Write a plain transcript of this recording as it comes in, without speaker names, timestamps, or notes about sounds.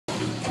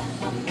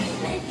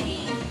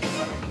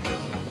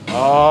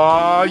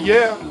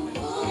Yeah.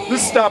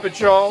 This is Stop It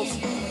Charles,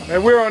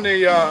 and we're on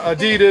the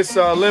Adidas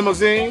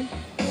limousine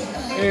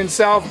in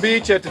South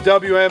Beach at the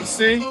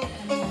WMC.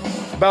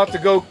 About to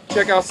go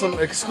check out some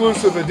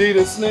exclusive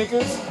Adidas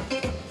sneakers.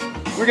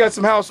 We got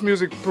some house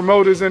music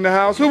promoters in the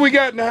house. Who we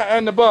got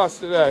in the bus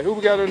today? Who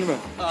we got in the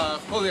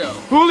bus? Julio.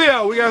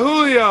 Julio, we got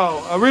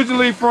Julio,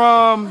 originally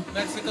from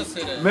Mexico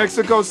City.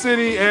 Mexico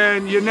City,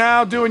 and you're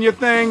now doing your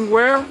thing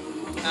where?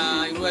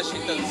 In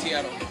Washington,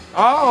 Seattle.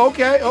 Oh,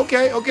 okay.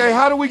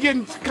 How do we get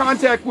in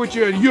contact with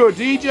you? You're a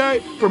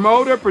DJ,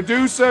 promoter,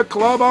 producer,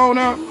 club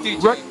owner?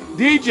 DJ.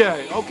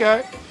 DJ,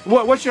 okay.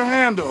 What's your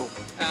handle?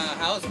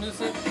 House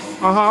music.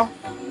 Uh-huh.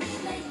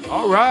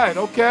 All right,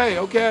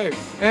 okay.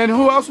 And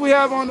who else we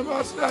have on the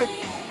bus today?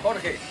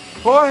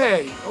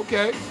 Jorge,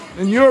 okay.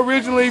 And you're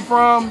originally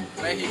from?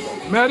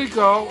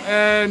 Mexico,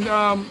 and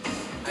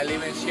I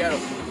live in Seattle.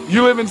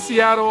 you live in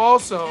Seattle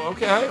also,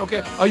 okay.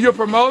 Are you a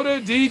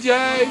promoter,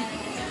 DJ?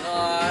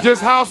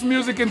 Just house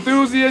music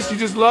enthusiast? You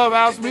just love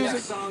house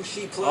music?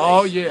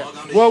 Oh yeah.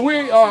 Well,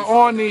 we are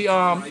on the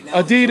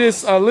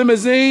Adidas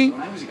limousine,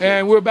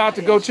 and we're about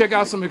to go check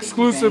out some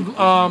exclusive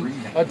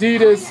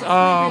Adidas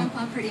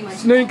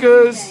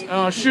sneakers,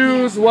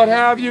 shoes, what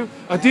have you.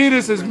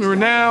 Adidas is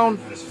renowned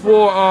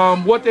for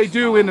what they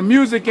do in the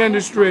music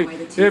industry.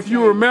 If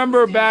you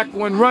remember back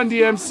when Run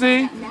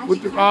DMC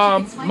with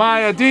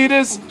My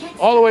Adidas,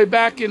 all the way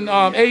back in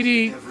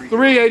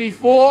 83,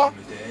 84.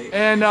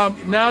 And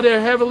now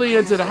they're heavily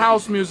into the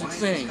house music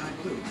scene.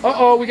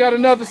 Uh-oh, we got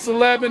another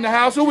celeb in the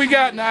house. Who we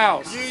got in the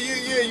house?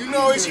 Yeah. You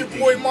know it's your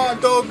boy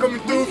Armando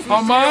coming through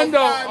from Armando.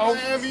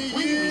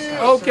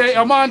 Okay,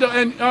 Armando.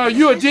 And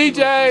you a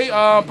DJ,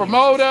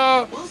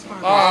 promoter?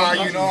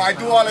 You know, I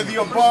do all of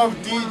the above.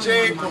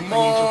 DJ,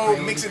 promote,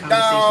 mix it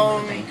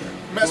down,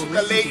 mess with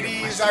the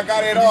ladies. I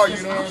got it all,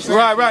 you know what I'm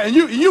saying? Right. And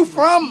you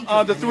from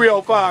the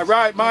 305,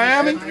 right?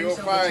 Miami?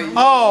 305.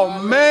 Oh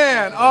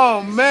man,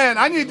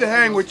 I need to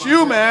hang with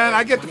you, man.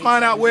 I get to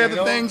find out where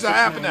the things are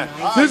happening.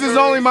 This is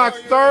only my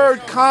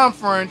third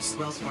conference,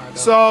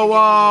 so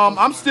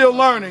I'm still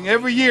learning.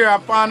 Every year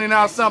I'm finding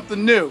out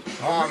something new.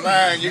 Oh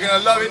man, you're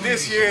gonna love it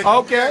this year.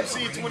 Okay.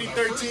 WMC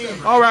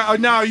 2013. All right,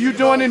 now are you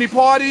doing any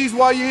parties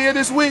while you're here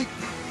this week?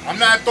 I'm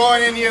not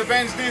throwing any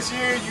events this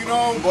year, you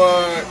know,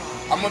 but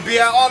I'm gonna be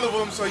at all of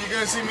them, so you're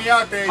gonna see me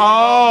out there.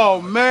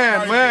 Oh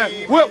man.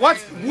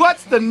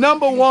 What's the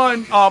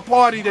 #1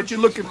 party that you're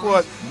looking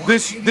for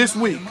this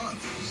week?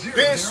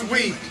 This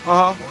week,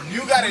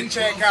 you gotta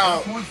check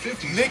out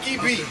Nikki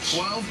Beach.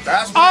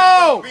 That's where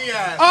I'm gonna be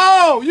at.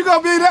 Oh, you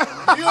gonna be there?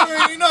 You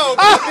already know,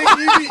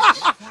 Nikki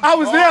Beach. I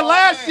was there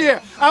last year.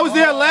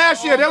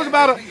 There was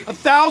about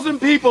 1,000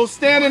 people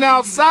standing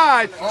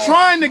outside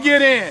trying to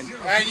get in.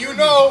 And you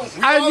know,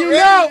 we in.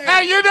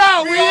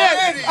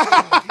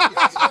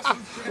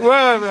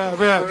 Well.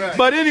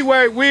 But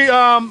anyway, we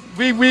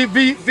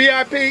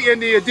VIP in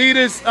the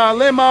Adidas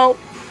limo,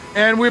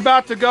 and we're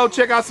about to go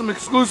check out some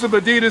exclusive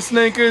Adidas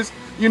sneakers.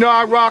 You know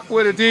I rock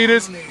with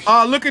Adidas.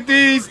 Look at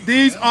these.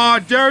 These are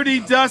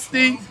dirty,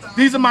 dusty.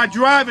 These are my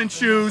driving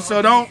shoes,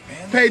 so don't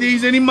pay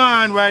these any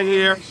mind right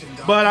here.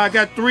 But I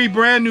got 3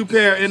 brand new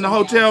pair in the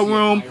hotel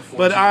room,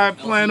 but I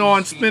plan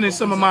on spending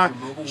some of my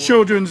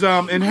children's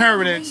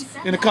inheritance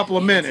in a couple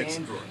of minutes.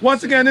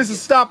 Once again, this is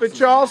Stop It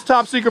Charles,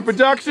 Top Secret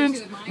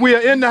Productions. We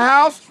are in the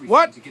house.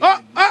 What?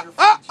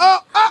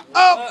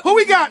 Who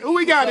we got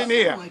in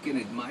here?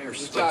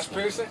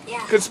 Conspiracy?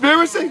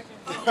 Conspiracy?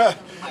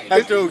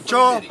 After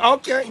Charles.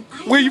 Okay.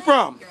 Where you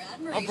from?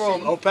 I'm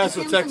from El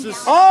Paso,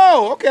 Texas.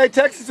 Oh, okay.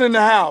 Texas in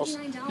the house.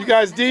 You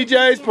guys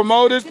DJs,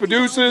 promoters,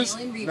 producers?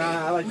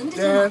 Nah, I like to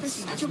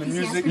dance, listen to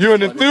music. You're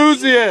an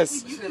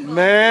enthusiast.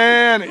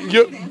 Man,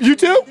 you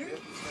too?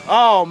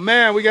 Oh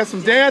man, we got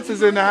some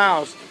dancers in the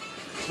house.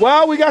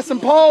 Well, we got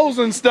some poles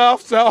and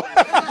stuff, so.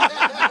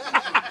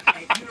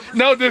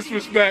 No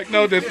disrespect.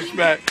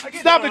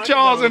 Stop It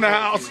Charles in the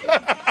house.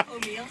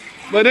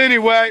 But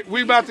anyway,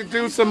 we about to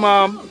do some,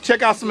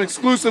 check out some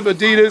exclusive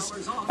Adidas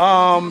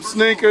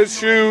sneakers,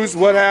 shoes,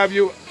 what have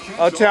you,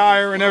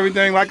 attire and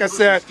everything. Like I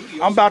said,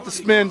 I'm about to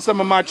spend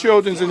some of my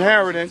children's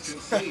inheritance.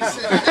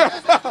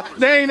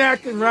 They ain't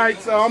acting right,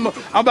 so I'm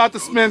about to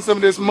spend some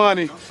of this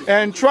money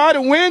and try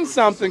to win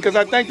something, because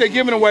I think they're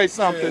giving away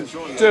something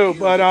too.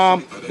 But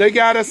they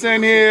got us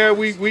in here.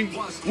 We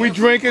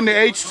drinking the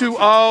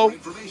H2O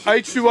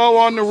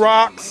on the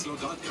rocks.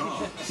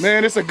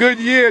 Man, it's a good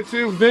year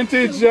too.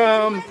 Vintage.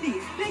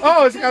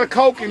 Oh, it's got a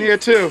Coke in here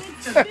too.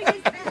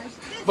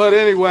 But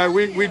anyway,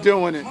 we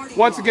doing it.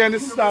 Once again,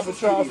 this is Stop It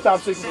Charles, Top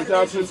Secret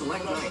Productions.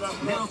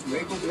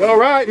 All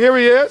right, here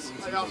he is.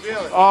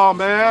 Oh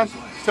man,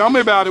 tell me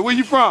about it. Where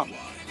you from?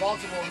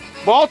 Baltimore.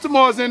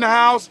 Baltimore's in the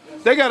house.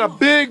 They got a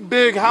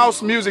big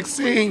house music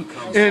scene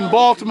in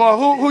Baltimore.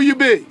 Who you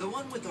be?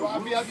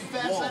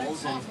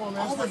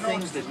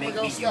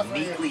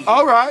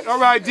 All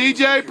right.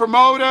 DJ,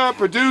 promoter,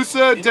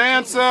 producer,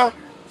 dancer.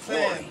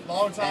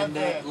 Long time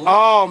fan.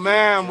 Oh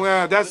man,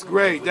 well that's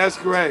great.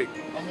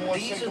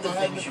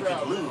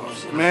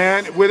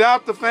 Man,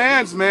 without the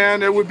fans, man,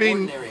 there would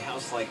be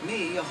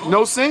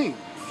no scene.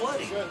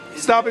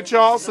 Stop at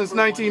Charles since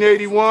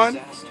 1981,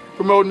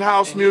 promoting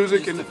house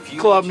music and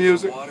club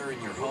music.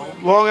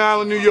 Long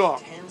Island, New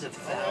York.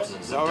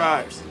 All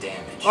right.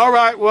 All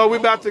right, well, we're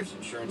about to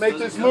make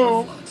this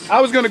move.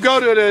 I was going to go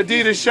to the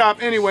Adidas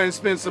shop anyway and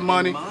spend some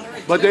money,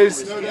 but they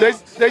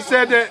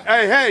said that,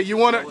 hey, you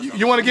want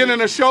to get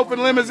in a chauffeur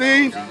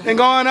limousine and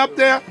go on up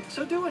there?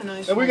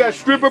 And we got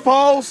stripper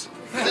poles.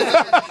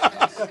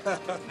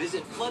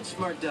 Visit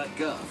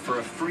floodsmart.gov for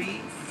a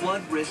free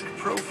flood risk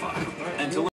profile and to